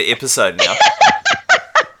title of the episode now.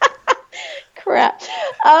 Crap.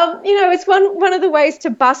 It's one of the ways to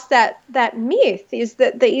bust that myth, is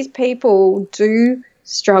that these people do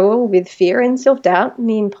struggle with fear and self-doubt and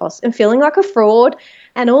the imposter and feeling like a fraud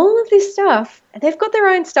and all of this stuff. They've got their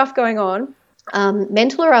own stuff going on,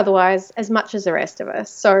 mental or otherwise, as much as the rest of us.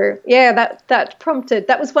 So yeah,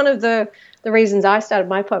 that was one of the reasons I started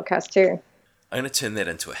my podcast too. I'm going to turn that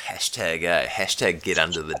into a hashtag, hashtag get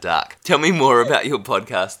under the duck. Tell me more about your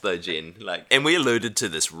podcast though, Jen. And we alluded to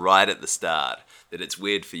this right at the start, that it's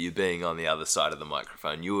weird for you being on the other side of the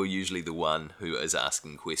microphone. You're usually the one who is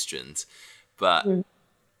asking questions. But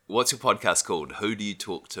what's your podcast called? Who do you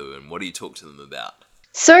talk to and what do you talk to them about?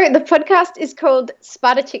 So the podcast is called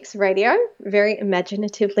Sparta Chicks Radio, very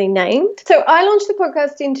imaginatively named. So I launched the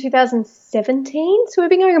podcast in 2017, so we've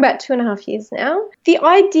been going about 2.5 years now. The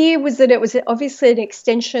idea was that it was obviously an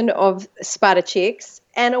extension of Sparta Chicks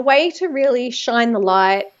and a way to really shine the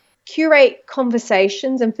light, curate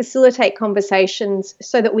conversations and facilitate conversations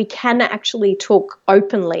so that we can actually talk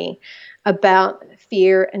openly about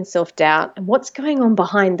fear and self-doubt and what's going on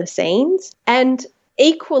behind the scenes. And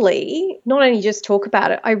equally, not only just talk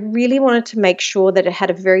about it, I really wanted to make sure that it had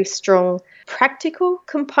a very strong practical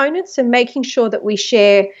component. So making sure that we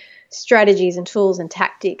share strategies and tools and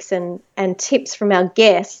tactics and tips from our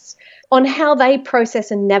guests on how they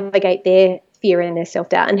process and navigate their fear and their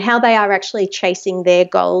self-doubt, and how they are actually chasing their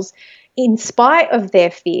goals in spite of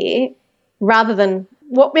their fear, rather than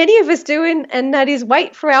what many of us do, and that is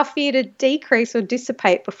wait for our fear to decrease or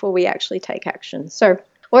dissipate before we actually take action. So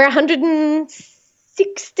we're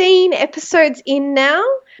 116 episodes in now,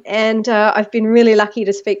 and I've been really lucky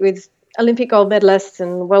to speak with Olympic gold medalists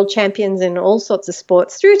and world champions in all sorts of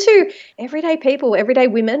sports, through to everyday people, everyday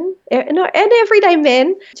women, and everyday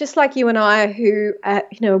men, just like you and I, who are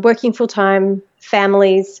working full-time,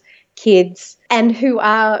 families, kids, and who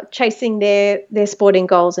are chasing their sporting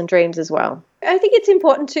goals and dreams as well. I think it's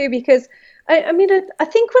important too, because I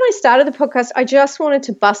think when I started the podcast, I just wanted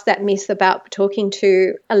to bust that myth about talking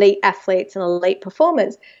to elite athletes and elite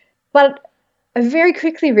performers. But I very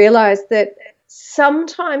quickly realized that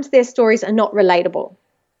sometimes their stories are not relatable.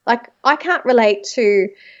 Like, I can't relate to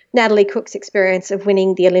Natalie Cook's experience of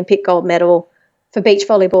winning the Olympic gold medal for beach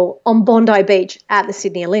volleyball on Bondi Beach at the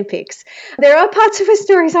Sydney Olympics. There are parts of her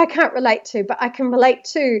stories I can't relate to, but I can relate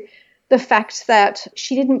to the fact that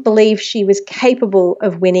she didn't believe she was capable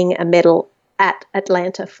of winning a medal at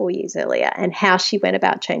Atlanta 4 years earlier, and how she went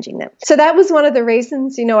about changing them. So that was one of the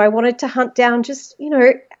reasons, I wanted to hunt down just,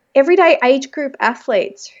 everyday age group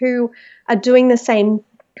athletes who are doing the same,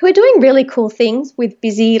 who are doing really cool things with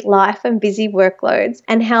busy life and busy workloads,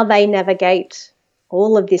 and how they navigate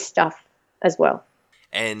all of this stuff as well.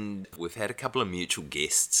 And we've had a couple of mutual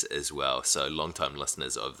guests as well. So long-time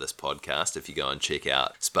listeners of this podcast, if you go and check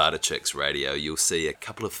out Sparta Chicks Radio, you'll see a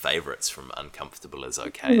couple of favourites from Uncomfortable is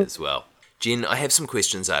Okay as well. Jen, I have some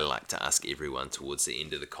questions I like to ask everyone towards the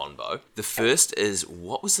end of the convo. The first is,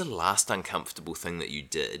 what was the last uncomfortable thing that you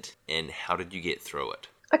did, and how did you get through it?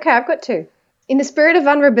 Okay, I've got two. In the spirit of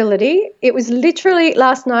vulnerability, it was literally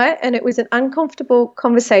last night, and it was an uncomfortable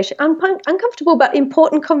conversation, uncomfortable but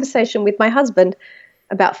important conversation with my husband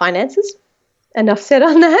about finances. Enough said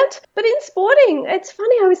on that. But in sporting, it's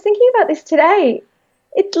funny, I was thinking about this today.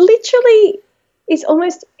 It literally is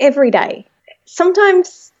almost every day.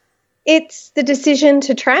 Sometimes it's the decision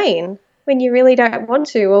to train when you really don't want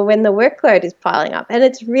to, or when the workload is piling up. And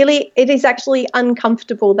it is actually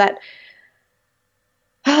uncomfortable that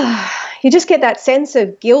you just get that sense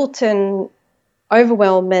of guilt and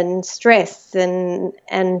overwhelm and stress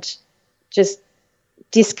and just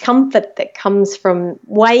discomfort that comes from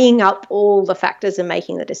weighing up all the factors and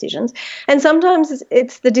making the decisions. And sometimes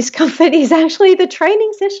it's the discomfort is actually the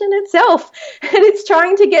training session itself, and it's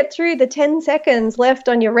trying to get through the 10 seconds left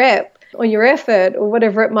on your rep or your effort or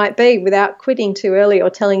whatever it might be without quitting too early or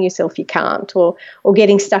telling yourself you can't, or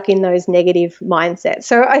getting stuck in those negative mindsets.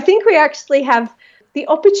 So I think we actually have the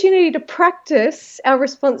opportunity to practice our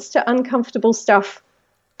response to uncomfortable stuff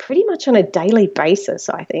pretty much on a daily basis,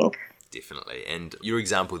 I think. Definitely. And your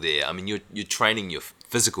example there, I mean, you're training your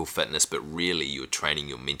physical fitness, but really you're training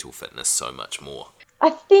your mental fitness so much more. I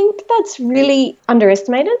think that's really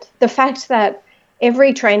underestimated. The fact that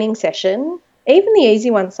every training session, even the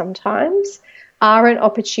easy ones sometimes, are an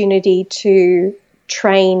opportunity to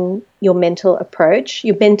train your mental approach,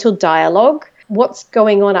 your mental dialogue, what's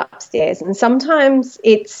going on upstairs. And sometimes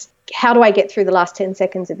it's, how do I get through the last 10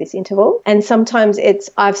 seconds of this interval? And sometimes it's,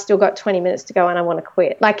 I've still got 20 minutes to go and I want to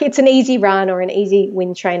quit. Like, it's an easy run or an easy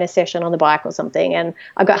wind trainer session on the bike or something, and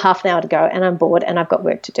I've got half an hour to go and I'm bored and I've got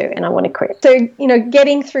work to do and I want to quit. So,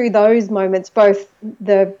 getting through those moments, both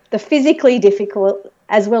the physically difficult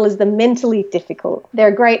as well as the mentally difficult, there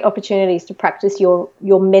are great opportunities to practice your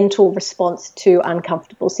mental response to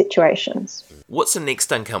uncomfortable situations. What's the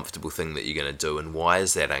next uncomfortable thing that you're going to do, and why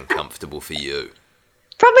is that uncomfortable for you?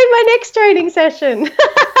 Probably my next training session.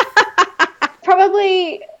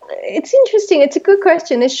 Probably, it's interesting. It's a good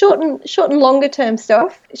question. There's short and longer term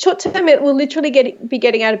stuff. Short term, it will literally be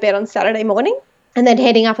getting out of bed on Saturday morning and then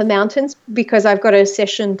heading up the mountains, because I've got a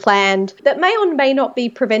session planned that may or may not be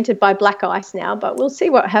prevented by black ice now, but we'll see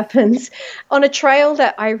what happens, on a trail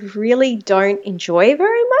that I really don't enjoy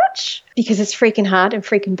very much because it's freaking hard and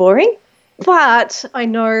freaking boring. But I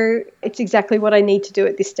know it's exactly what I need to do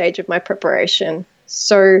at this stage of my preparation.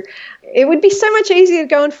 So it would be so much easier to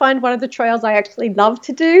go and find one of the trails I actually love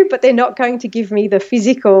to do, but they're not going to give me the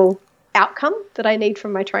physical outcome that I need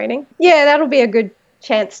from my training. Yeah, that'll be a good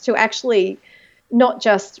chance to actually not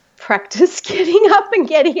just practice getting up and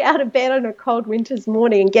getting out of bed on a cold winter's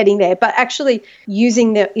morning and getting there, but actually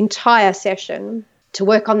using the entire session to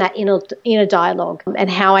work on that inner dialogue and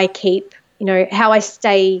how I keep, how I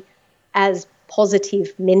stay as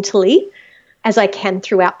positive mentally as I can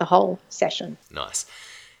throughout the whole session. Nice.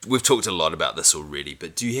 We've talked a lot about this already,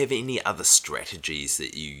 but do you have any other strategies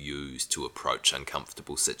that you use to approach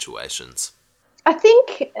uncomfortable situations? I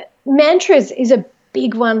think mantras is a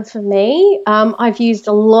big one for me. I've used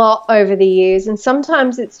a lot over the years, and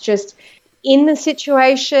sometimes it's just in the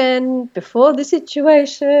situation, before the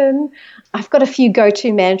situation. I've got a few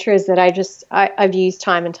go-to mantras that I've used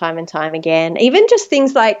time and time and time again. Even just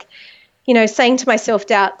things like, saying to my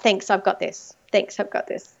self-doubt, thanks, I've got this. Thanks, I've got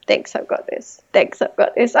this. Thanks, I've got this. Thanks, I've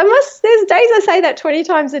got this. There's days I say that 20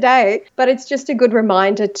 times a day, but it's just a good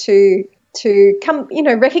reminder to come,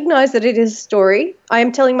 recognize that it is a story. I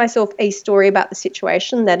am telling myself a story about the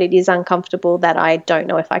situation, that it is uncomfortable, that I don't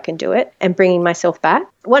know if I can do it, and bringing myself back.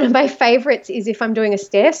 One of my favorites is if I'm doing a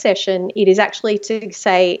stair session, it is actually to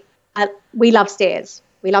say, we love stairs.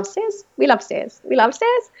 We love stairs. We love stairs. We love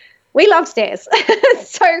stairs. We love stairs.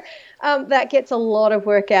 So that gets a lot of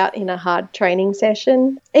work out in a hard training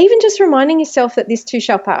session. Even just reminding yourself that this too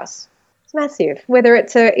shall pass. It's massive. Whether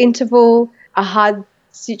it's an interval, a hard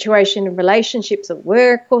situation in relationships at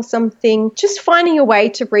work or something, just finding a way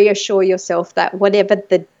to reassure yourself that whatever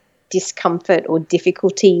the discomfort or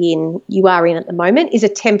difficulty you are in at the moment is a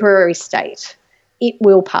temporary state. It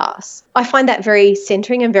will pass. I find that very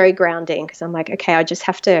centering and very grounding, because I'm like, okay, I just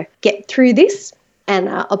have to get through this and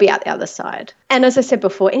I'll be out the other side. And as I said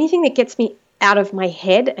before, anything that gets me out of my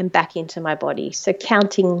head and back into my body. So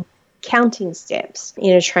counting steps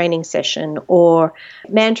in a training session, or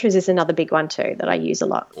mantras is another big one too that I use a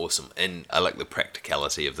lot. Awesome. And I like the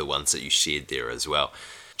practicality of the ones that you shared there as well.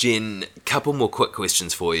 Jen, a couple more quick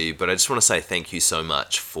questions for you, but I just want to say thank you so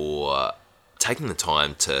much for taking the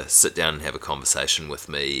time to sit down and have a conversation with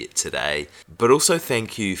me today, but also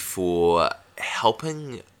thank you for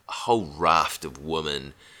helping a whole raft of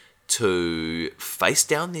women to face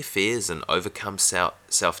down their fears and overcome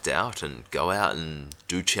self-doubt and go out and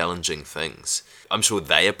do challenging things. I'm sure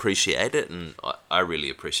they appreciate it, and I really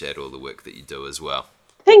appreciate all the work that you do as well.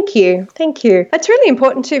 Thank you. That's really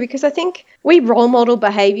important too, because I think we role model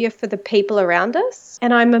behaviour for the people around us,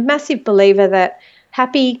 and I'm a massive believer that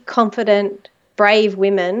happy, confident, brave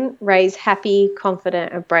women raise happy,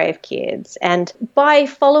 confident and brave kids. And by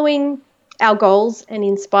following our goals and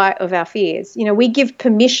in spite of our fears, we give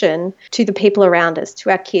permission to the people around us, to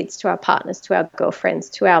our kids, to our partners, to our girlfriends,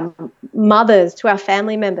 to our mothers, to our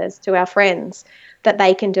family members, to our friends, that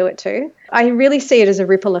they can do it too. I really see it as a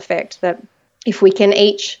ripple effect, that if we can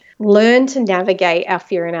each learn to navigate our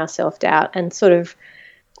fear and our self-doubt and sort of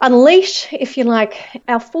unleash, if you like,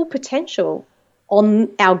 our full potential on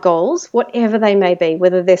our goals, whatever they may be,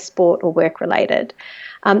 whether they're sport or work related,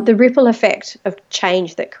 the ripple effect of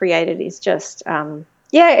change that created is just,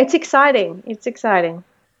 it's exciting. It's exciting.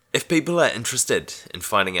 If people are interested in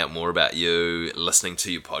finding out more about you, listening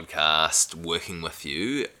to your podcast, working with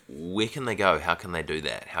you, where can they go? How can they do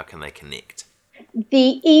that? How can they connect?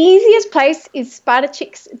 The easiest place is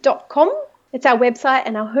spartachicks.com. It's our website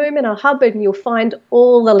and our home and our hub, and you'll find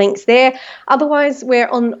all the links there. Otherwise, we're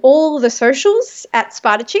on all the socials at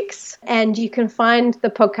Sparta Chicks, and you can find the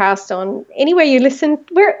podcast on anywhere you listen,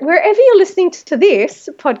 wherever you're listening to this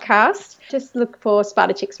podcast. Just look for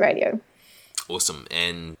Sparta Chicks Radio. Awesome.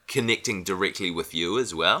 And connecting directly with you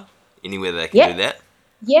as well, anywhere they can do that?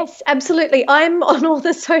 Yes, absolutely. I'm on all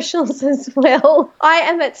the socials as well. I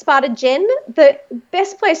am at Sparta Jen. The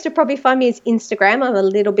best place to probably find me is Instagram. I'm a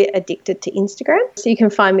little bit addicted to Instagram. So you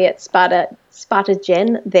can find me at Sparta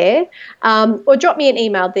Jen there. Or drop me an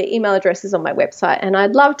email. The email address is on my website, and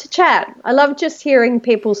I'd love to chat. I love just hearing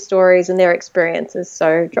people's stories and their experiences.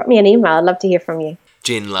 So drop me an email. I'd love to hear from you.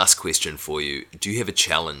 Jen, last question for you. Do you have a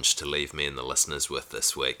challenge to leave me and the listeners with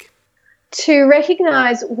this week? To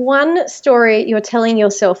recognise one story you're telling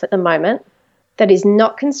yourself at the moment that is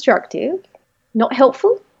not constructive, not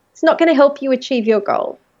helpful, it's not going to help you achieve your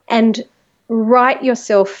goal, and write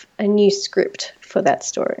yourself a new script for that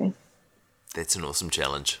story. That's an awesome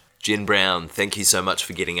challenge. Jen Brown, thank you so much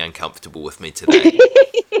for getting uncomfortable with me today.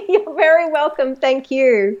 You're very welcome. Thank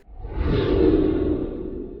you.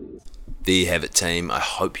 There you have it, team. I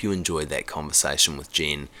hope you enjoyed that conversation with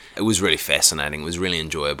Jen. It was really fascinating. It was really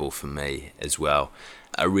enjoyable for me as well.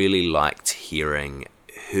 I really liked hearing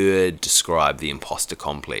her describe the imposter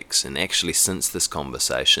complex, and actually since this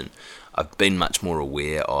conversation, I've been much more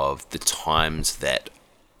aware of the times that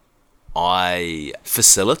I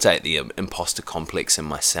facilitate the imposter complex in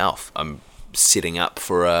myself. I'm setting up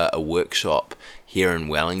for a workshop here in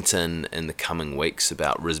Wellington in the coming weeks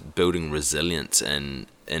about building resilience in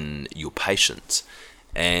your patience,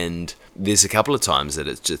 and there's a couple of times that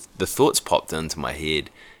it's just the thoughts popped into my head,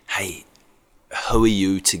 hey, who are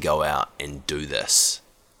you to go out and do this?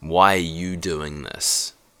 Why are you doing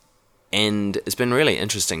this? And it's been really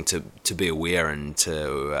interesting to be aware and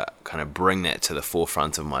to kind of bring that to the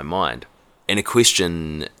forefront of my mind. And a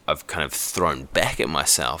question I've kind of thrown back at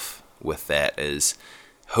myself with that is,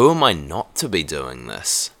 who am I not to be doing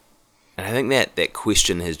this? And I think that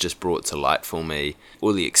question has just brought to light for me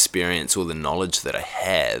all the experience, all the knowledge that I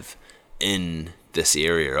have in this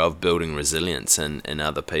area of building resilience in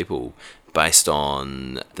other people, based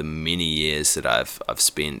on the many years that I've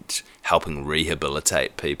spent helping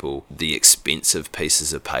rehabilitate people, the expensive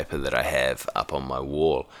pieces of paper that I have up on my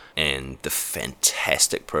wall, and the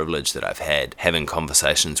fantastic privilege that I've had having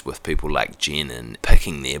conversations with people like Jen and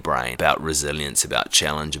picking their brain about resilience, about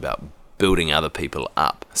challenge, about building other people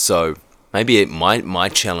up. So maybe my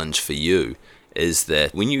challenge for you is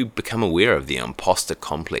that when you become aware of the imposter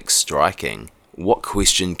complex striking, what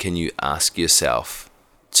question can you ask yourself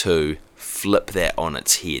to flip that on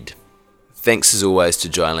its head? Thanks as always to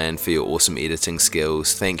Jylan for your awesome editing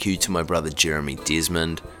skills. Thank you to my brother Jeremy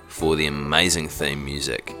Desmond for the amazing theme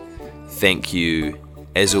music. Thank you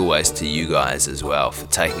as always to you guys as well for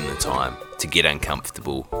taking the time to get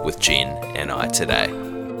uncomfortable with Jen and I today.